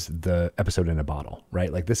is the episode in a bottle,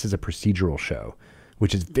 right? Like this is a procedural show,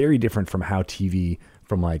 which is very different from how TV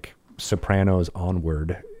from like Sopranos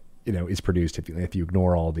onward, is produced if you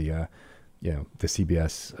ignore all the the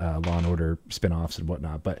CBS Law and Order spinoffs and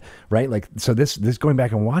whatnot. But right, like, so this going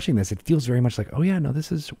back and watching this, it feels very much like, oh yeah, no,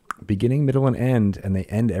 this is beginning, middle, and end, and they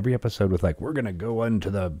end every episode with like, we're gonna go on to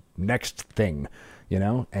the next thing,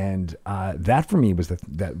 and that for me was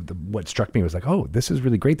what struck me was like, oh, this is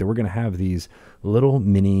really great that we're gonna have these little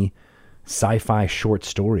mini sci-fi short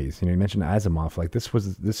stories. You mentioned Asimov, like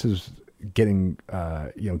this is getting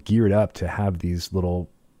geared up to have these little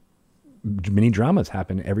mini dramas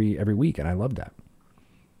happen every week, and I love that.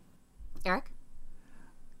 Eric?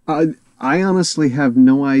 I honestly have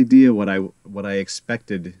no idea what I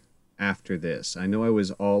expected after this. I know I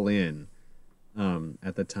was all in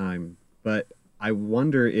at the time, but I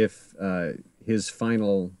wonder if his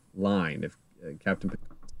final line, if Captain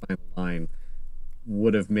Picard's final line,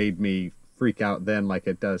 would have made me freak out then like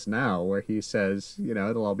it does now, where he says,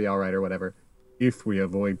 it'll all be all right or whatever, if we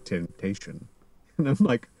avoid temptation. And I'm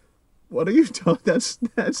like, what are you talking?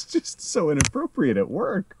 That's just so inappropriate at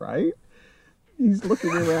work, right? He's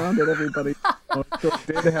looking around at everybody.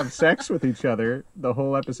 They have sex with each other. The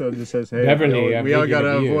whole episode just says, "Hey, Beverly, we all got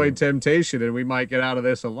to avoid temptation, and we might get out of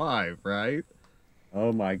this alive," right?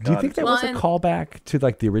 Oh my God! Do you think that was a callback to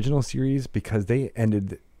like the original series, because they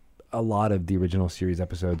ended a lot of the original series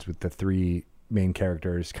episodes with the three main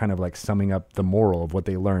characters kind of like summing up the moral of what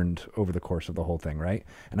they learned over the course of the whole thing, right?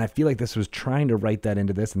 And I feel like this was trying to write that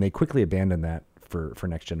into this, and they quickly abandoned that for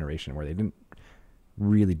Next Generation, where they didn't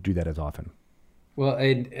really do that as often. Well,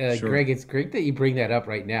 and Sure. Greg, it's great that you bring that up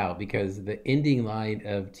right now, because the ending line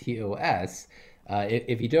of TOS,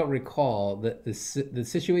 if you don't recall, the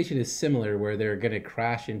situation is similar, where they're going to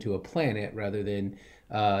crash into a planet rather than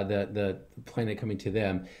the planet coming to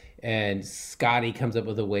them. And Scotty comes up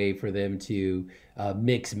with a way for them to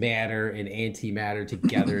mix matter and antimatter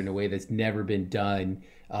together in a way that's never been done.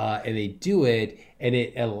 And they do it, and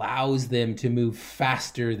it allows them to move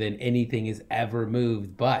faster than anything has ever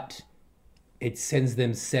moved. But it sends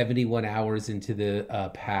them 71 hours into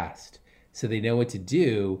the past. So they know what to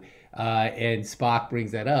do. And Spock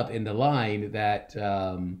brings that up in the line that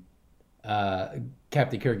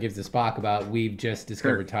Captain Kirk gives to Spock about, we've just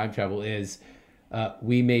discovered time travel, is...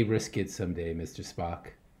 we may risk it someday, Mr. Spock.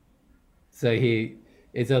 So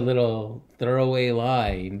it's a little throwaway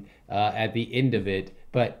line at the end of it,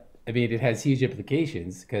 but I mean, it has huge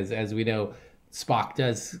implications, because as we know, Spock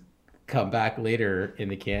does come back later in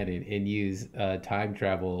the canon and use time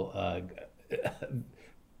travel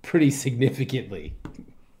pretty significantly.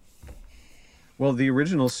 Well, the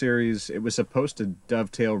original series, it was supposed to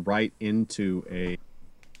dovetail right into a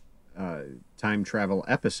time travel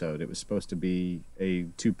episode. It was supposed to be a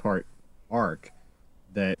 2-part arc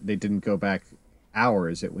that they didn't go back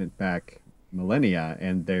hours. It went back millennia,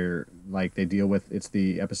 and they're like they deal with it's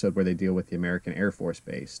the episode where they deal with the American Air Force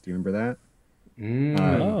Base. Do you remember that?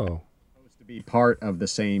 Oh, Supposed to be part of the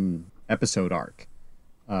same episode arc,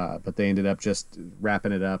 but they ended up just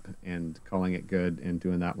wrapping it up and calling it good and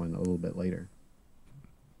doing that one a little bit later.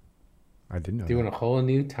 I didn't know. Doing That. a whole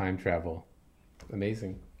new time travel.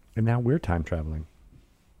 Amazing. And now we're time traveling,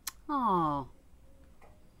 Oh,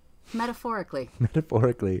 metaphorically.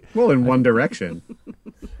 metaphorically. Well, in one direction.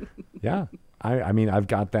 Yeah. I mean, I've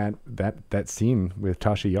got that scene with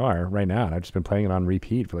Tasha Yar right now, and I've just been playing it on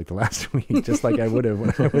repeat for like the last week, just like I would have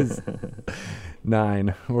when I was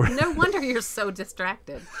 9. No wonder you're so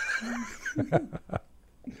distracted.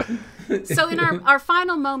 So in our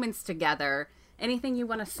final moments together, anything you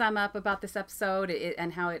want to sum up about this episode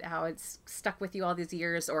and how it's stuck with you all these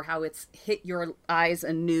years, or how it's hit your eyes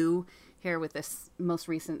anew here with this most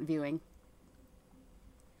recent viewing?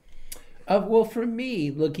 Well, for me,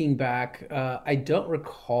 looking back, I don't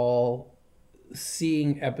recall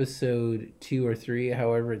seeing episode 2 or 3,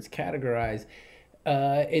 however it's categorized,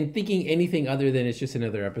 and thinking anything other than it's just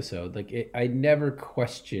another episode. Like I never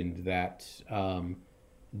questioned that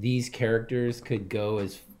these characters could go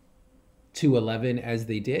as to 11 as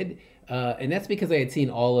they did, and that's because I had seen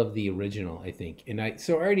all of the original, I think, and I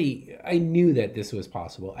knew that this was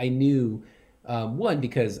possible. I knew. One,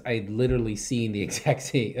 because I'd literally seen the exact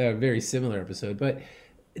same, very similar episode, but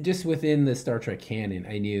just within the Star Trek canon,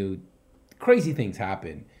 I knew crazy things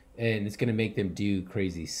happen, and it's going to make them do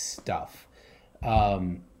crazy stuff.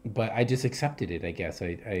 But I just accepted it, I guess.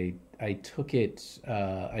 I took it,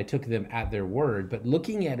 I took them at their word. But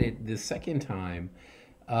looking at it the second time,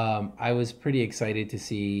 I was pretty excited to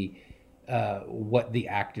see what the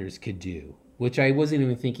actors could do, which I wasn't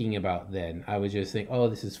even thinking about then. I was just thinking, oh,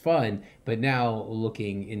 this is fun. But now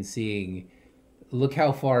looking and seeing, look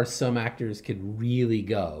how far some actors could really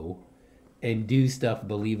go and do stuff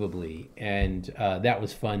believably. And that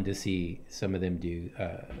was fun to see some of them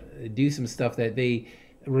do some stuff that they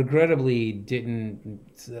regrettably didn't,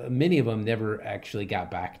 many of them never actually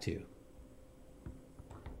got back to.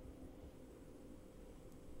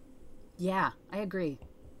 Yeah, I agree.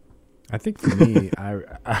 I think for me,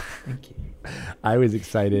 I was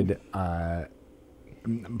excited,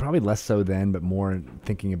 probably less so then, but more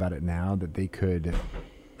thinking about it now, that they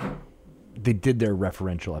did their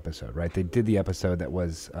referential episode, right? They did the episode that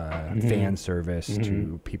was fan service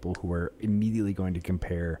to people who were immediately going to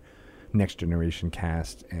compare Next Generation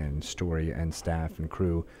cast and story and staff and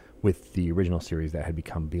crew with the original series that had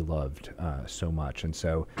become beloved so much. And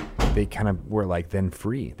so they kind of were like then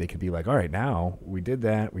free. They could be like, all right, now we did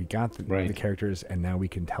that. We got the characters, and now we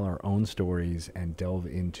can tell our own stories and delve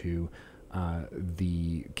into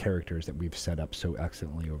the characters that we've set up so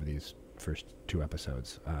excellently over these first 2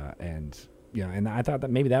 episodes. And I thought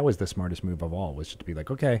that maybe that was the smartest move of all, was just to be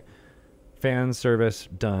like, okay, fan service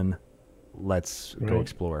done. Let's go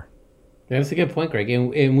explore. That's a good point, Greg.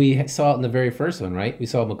 And we saw it in the very first one, right? We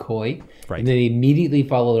saw McCoy. Right. And then he immediately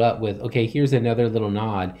followed up with, okay, here's another little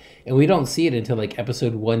nod. And we don't see it until like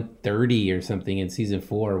episode 130 or something in season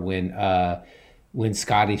 4 when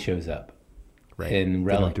Scotty shows up. Right. And They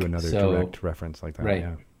Relic. don't do another direct reference like that. Right.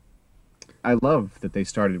 Yeah. I love that they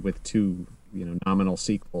started with 2, nominal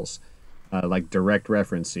sequels, like direct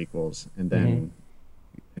reference sequels, and then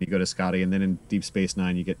you go to Scotty, and then in Deep Space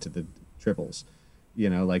Nine you get to the triples.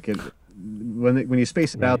 Like when you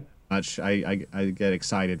space it out much, I get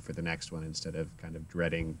excited for the next one instead of kind of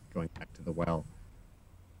dreading going back to the well.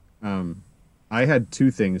 I had 2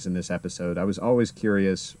 things in this episode. I was always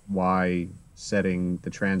curious why setting the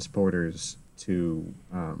transporters to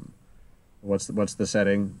what's the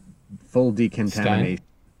setting? Full decontamination. Stein?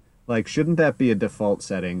 Like, shouldn't that be a default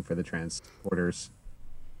setting for the transporters?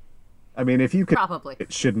 I mean, if you could, Probably.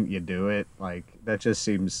 shouldn't you do it? Like, that just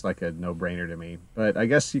seems like a no-brainer to me. But I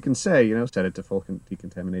guess you can say, set it to full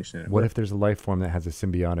decontamination. What if there's a life form that has a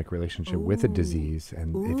symbiotic relationship with a disease,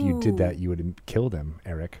 and if you did that, you would kill them,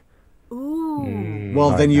 Eric? Ooh.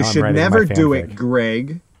 Well, then you now I'm should writing never my do fanfic. it,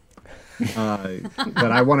 Greg.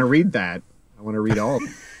 But I want to read that. I want to read all of it.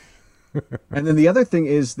 And then the other thing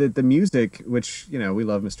is that the music, which, we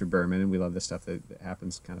love Mr. Berman and we love the stuff that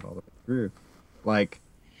happens kind of all the way through. Like,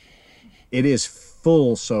 it is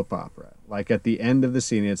full soap opera. Like, at the end of the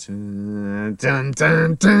scene, it's dun,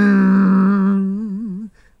 dun,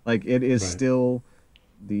 dun. Like, it is still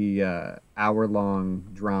the hour-long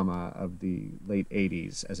drama of the late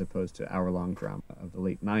 80s as opposed to hour-long drama of the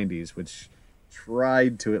late 90s, which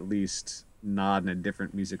tried to at least nod in a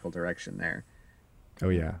different musical direction there. Oh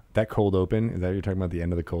yeah, that cold open, is that what you're talking about? The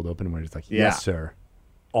end of the cold open, where it's like, Yeah. yes sir,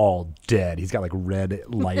 all dead. He's got like red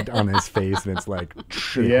light on his face, and it's like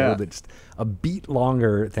it's a beat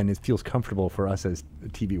longer than it feels comfortable for us as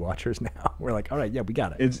TV watchers now. We're like, all right, yeah, we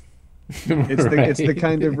got it. It's the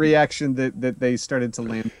kind of reaction that they started to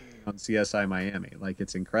land on CSI Miami. Like,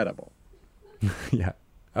 it's incredible. Yeah,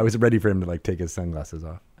 I was ready for him to like take his sunglasses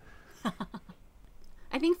off.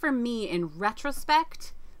 I think for me, in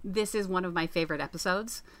retrospect, this is one of my favorite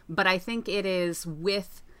episodes, but I think it is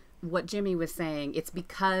with what Jimmy was saying. It's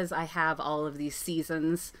because I have all of these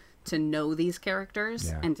seasons to know these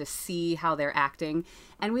characters and to see how they're acting.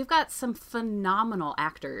 And we've got some phenomenal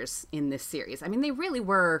actors in this series. I mean, they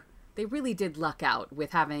really did luck out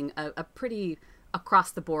with having a pretty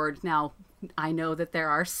across the board. Now, I know that there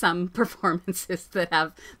are some performances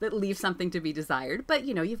that leave something to be desired, but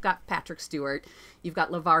you've got Patrick Stewart, you've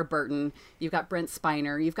got LeVar Burton, you've got Brent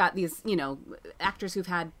Spiner, you've got these, actors who've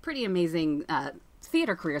had pretty amazing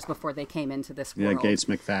theater careers before they came into this world. Yeah, Gates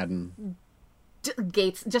McFadden.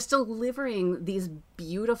 Gates just delivering these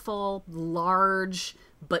beautiful, large,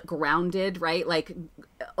 but grounded, right? Like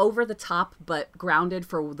over the top, but grounded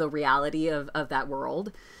for the reality of that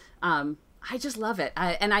world. I just love it.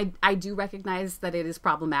 I do recognize that it is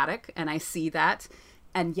problematic, and I see that,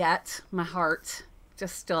 and yet my heart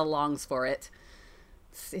just still longs for it.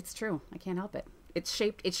 It's true. I can't help it. It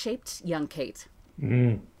shaped young Kate.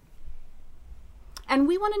 Mm. And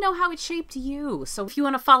we want to know how it shaped you. So if you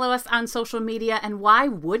want to follow us on social media, and why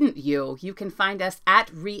wouldn't you? You can find us at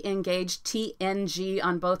ReEngageTNG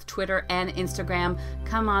on both Twitter and Instagram.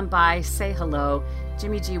 Come on by, say hello.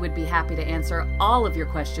 Jimmy G would be happy to answer all of your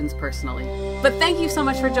questions personally. But thank you so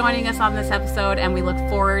much for joining us on this episode, and we look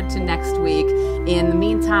forward to next week. In the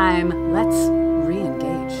meantime, let's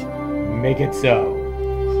re-engage. Make it so.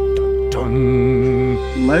 Dun,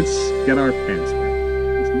 dun. Let's get our pants back.